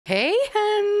Hey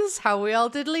hens, how we all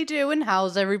diddly doing?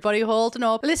 How's everybody holding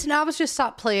up? Listen, I was just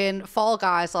sat playing Fall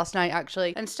Guys last night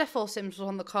actually, and Steph Sims was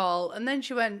on the call, and then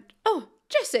she went, "Oh,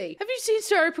 Jessie, have you seen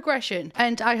story progression?"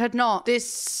 And I had not.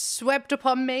 This swept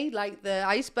upon me like the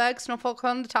iceberg snowfall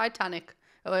on the Titanic.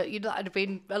 That'd have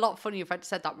been a lot funnier if I'd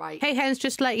said that right. Hey hens,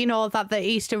 just to let you know that the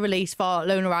Easter release for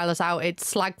Lunar Isle is out. It's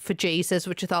Slag for Jesus,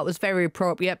 which I thought was very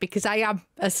appropriate because I am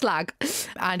a slag.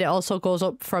 And it also goes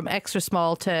up from extra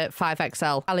small to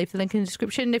 5XL. I'll leave the link in the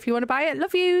description if you want to buy it.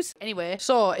 Love yous. Anyway,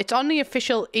 so it's on the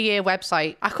official EA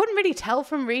website. I couldn't really tell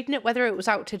from reading it whether it was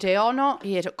out today or not.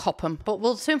 EA don't cop 'em, but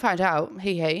we'll soon find out.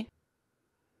 Hey.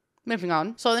 Moving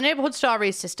on. So the neighbourhood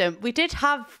stories system, we did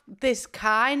have this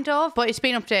kind of, but it's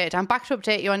been updated. I'm back to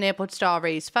update you on neighbourhood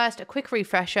stories. First, a quick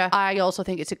refresher. I also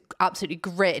think it's an absolutely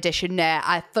great addition there.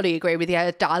 I fully agree with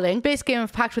you, darling. Base game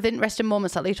packed with interesting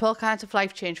moments that lead to all kinds of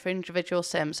life change for individual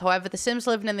Sims. However, the Sims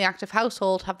living in the active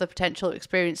household have the potential to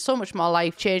experience so much more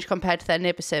life change compared to their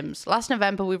neighbour Sims. Last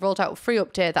November, we rolled out a free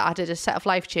update that added a set of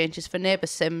life changes for neighbour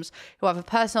Sims who have a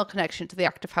personal connection to the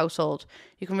active household.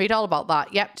 You can read all about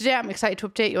that. Yep, today I'm excited to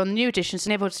update you on the new additions to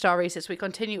neighbourhood stories as we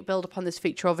continue to build upon this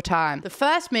feature over time. The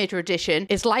first major addition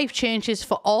is life changes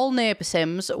for all neighbour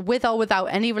Sims with or without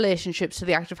any relationships to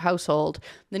the active household.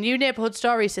 The new neighbourhood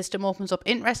story system opens up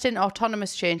interesting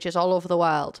autonomous changes all over the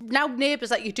world. Now neighbours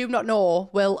that you do not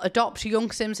know will adopt young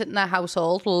Sims into their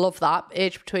household, love that,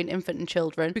 aged between infant and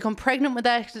children, become pregnant with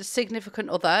their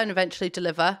significant other and eventually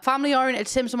deliver. Family-oriented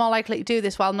Sims are more likely to do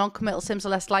this while non-committal Sims are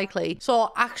less likely.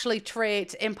 So actually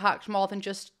traits impact more than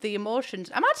just the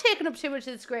emotions. Am I taking up too much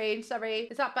of the screen? Sorry.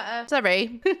 Is that better?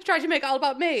 Sorry. Trying to make it all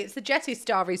about me. It's the Jessie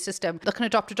story system. They can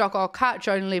adopt a dog or cat,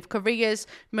 join and leave careers,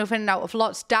 move in and out of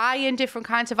lots, die in different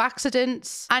kinds of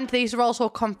accidents. And these are also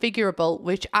configurable,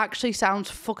 which actually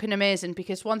sounds fucking amazing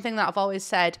because one thing that I've always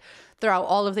said throughout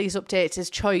all of these updates is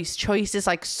choice. Choice is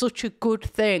like such a good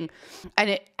thing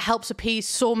and it helps appease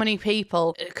so many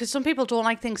people because some people don't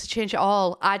like things to change at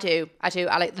all. I do. I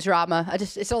like the drama.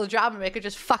 It's all the drama maker,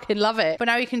 just fucking love it. But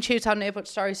now you can choose how neighbourhood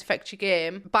stories affect your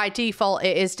game. By default,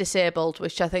 it is disabled,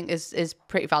 which I think is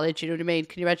pretty valid. You know what I mean?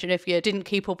 Can you imagine if you didn't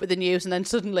keep up with the news and then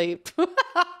suddenly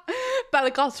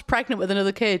Bella Goth's pregnant with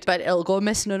another kid, but it'll go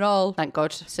missing and all. Thank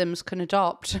God Sims can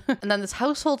adopt. And then there's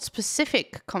household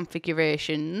specific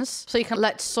configurations. So you can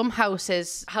let some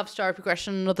houses have story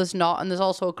progression and others not. And there's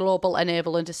also global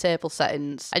enable and disable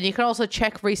settings. And you can also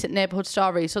check recent neighbourhood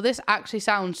stories. So this actually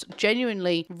sounds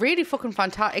genuinely really fucking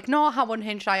fantastic. Ignore how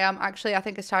unhinged I am. Actually, I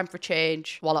think it's time for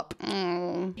change. Wallop.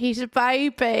 He's a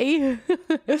baby.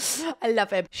 I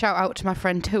love him. Shout out to my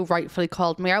friend who rightfully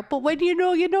called me out. But when you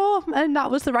know, you know. And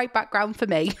that was the right background for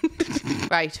me.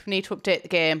 Right, we need to update the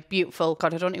game. Beautiful.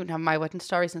 God, I don't even have my wedding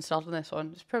stories installed on this one.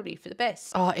 It's probably for the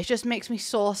best. Oh, it just makes me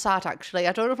so sad, actually.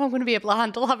 I don't know if I'm going to be able to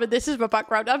handle having this as my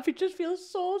background. I just feel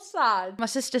so sad. My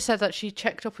sister said that she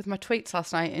checked up with my tweets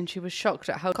last night and she was shocked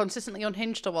at how consistently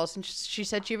unhinged I was. And she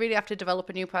said you really have to develop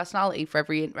a new personality for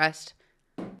every interest.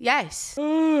 Yes.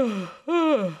 You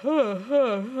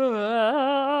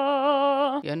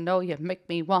know you make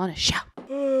me want to shout.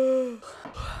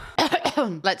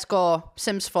 Let's go.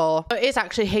 Sims 4. It is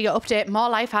actually here your update. More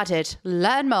life added.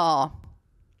 Learn more.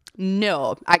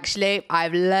 No, actually,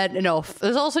 I've learned enough.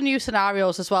 There's also new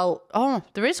scenarios as well. Oh,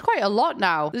 there is quite a lot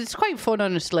now. It's quite fun,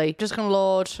 honestly. Just gonna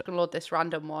load this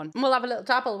random one. We'll have a little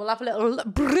dabble. We'll have a little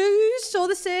bruise, so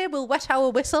to say. We'll wet our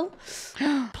whistle.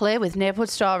 Play with neighbourhood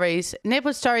stories.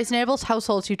 Neighbourhood stories enables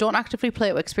households who don't actively play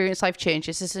to experience life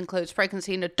changes. This includes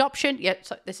pregnancy and adoption. Yeah,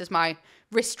 so this is my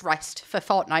wrist rest for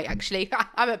Fortnite, actually.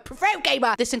 I'm a pro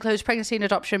gamer. This includes pregnancy and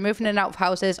adoption, moving in and out of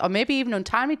houses, or maybe even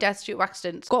untimely deaths due to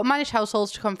accidents. Go to manage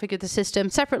households to configure the system.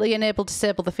 Separately enable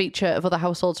disable the feature of other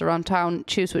households around town.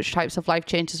 Choose which types of life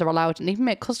changes are allowed and even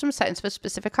make custom settings for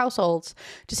specific households.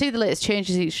 To see the latest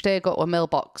changes each day, go to a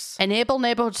mailbox. Enable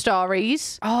neighborhood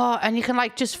stories. Oh, and you can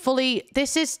like just fully,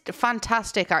 this is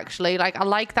fantastic actually. Like I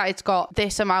like that it's got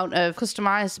this amount of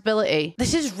customizability.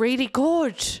 This is really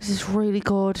good. This is really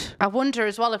good. I wonder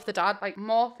as well if they'd add like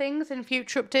more things in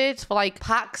future updates for like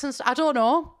packs and stuff. I don't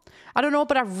know,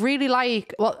 but I really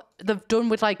like what they've done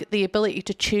with like the ability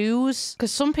to choose,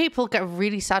 because some people get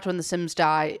really sad when the Sims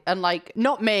die, and like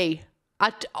not me.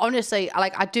 I honestly,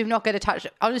 like, I do not get attached.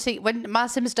 Honestly, when my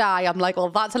Sims die, I'm like, well,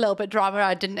 that's a little bit drama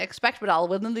I didn't expect, but I'll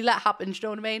willingly let happen. Do you know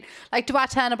what I mean? Like, do I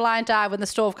turn a blind eye when the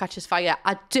stove catches fire?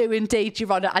 I do indeed,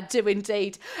 Your Honour. I do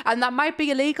indeed. And that might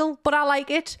be illegal, but I like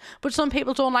it. But some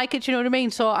people don't like it, do you know what I mean?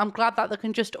 So I'm glad that they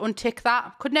can just untick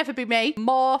that. Could never be me.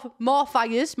 More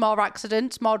fires, more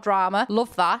accidents, more drama.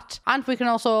 Love that. And we can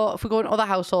also, if we go into other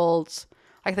households,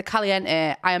 like the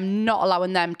Caliente, I am not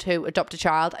allowing them to adopt a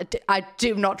child. I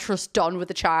do not trust Don with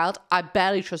a child. I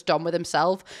barely trust Don with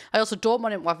himself. I also don't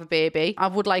want him to have a baby. I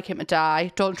would like him to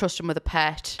die. Don't trust him with a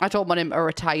pet. I don't want him to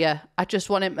retire. I just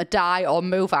want him to die or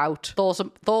move out.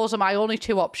 Those are my only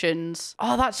two options.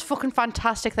 Oh, that's fucking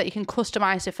fantastic that you can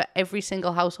customize it for every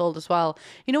single household as well.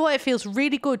 You know what? It feels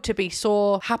really good to be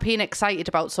so happy and excited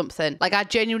about something. Like, I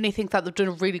genuinely think that they've done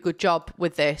a really good job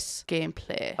with this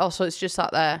gameplay. Also, it's just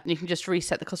that there. And you can just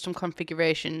reset the custom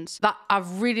configurations. That I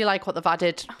really like what they've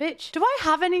added. Bitch, do I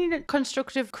have any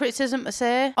constructive criticism to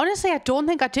say? Honestly, I don't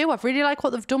think I do. I really like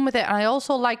what they've done with it. And I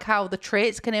also like how the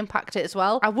traits can impact it as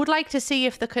well. I would like to see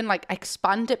if they can like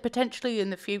expand it potentially in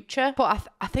the future. But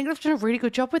I think they've done a really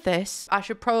good job with this. I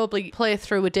should probably play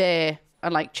through a day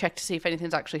and like check to see if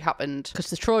anything's actually happened, because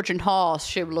the Trojan horse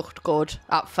shoe looked good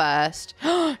at first.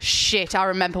 Shit, I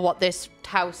remember what this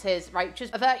house is. Right,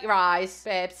 just avert your eyes,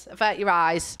 babes, avert your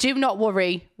eyes. Do not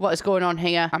worry what is going on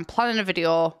here. I'm planning a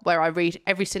video where I read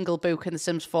every single book in The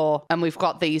Sims 4 and we've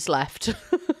got these left.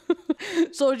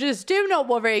 So just do not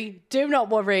worry. Do not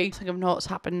worry. I think I know what's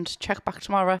happened. Check back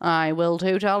tomorrow. I will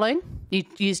do, darling. You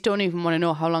just don't even want to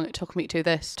know how long it took me to do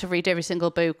this, to read every single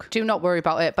book. Do not worry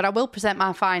about it. But I will present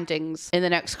my findings in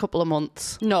the next couple of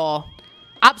months. No.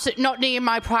 Absolutely not near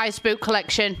my prize book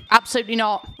collection. Absolutely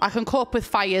not. I can cope with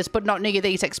fires, but not near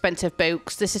these expensive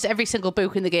books. This is every single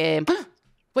book in the game.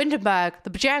 Windenburg, the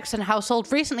Bjergsen household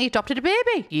recently adopted a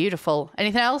baby. Beautiful.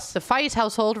 Anything else? The Fires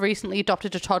household recently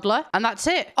adopted a toddler. And that's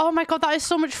it. Oh my god, that is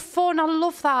so much fun. I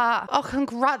love that. Oh,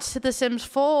 congrats to The Sims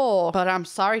 4. But I'm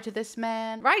sorry to this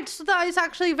man. Right, so that is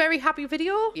actually a very happy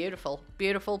video. Beautiful,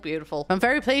 beautiful, beautiful. I'm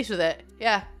very pleased with it.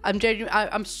 Yeah,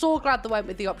 I'm so glad they went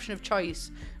with the option of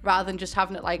choice rather than just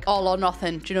having it like all or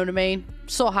nothing. Do you know what I mean?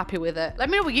 So happy with it. Let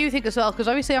me know what you think as well, because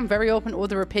obviously I'm very open to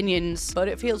other opinions, but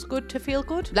it feels good to feel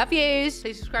good. Love yous.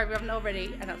 Please subscribe if you haven't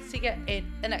already, and I'll see you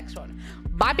in the next one.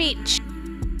 Bye, beach.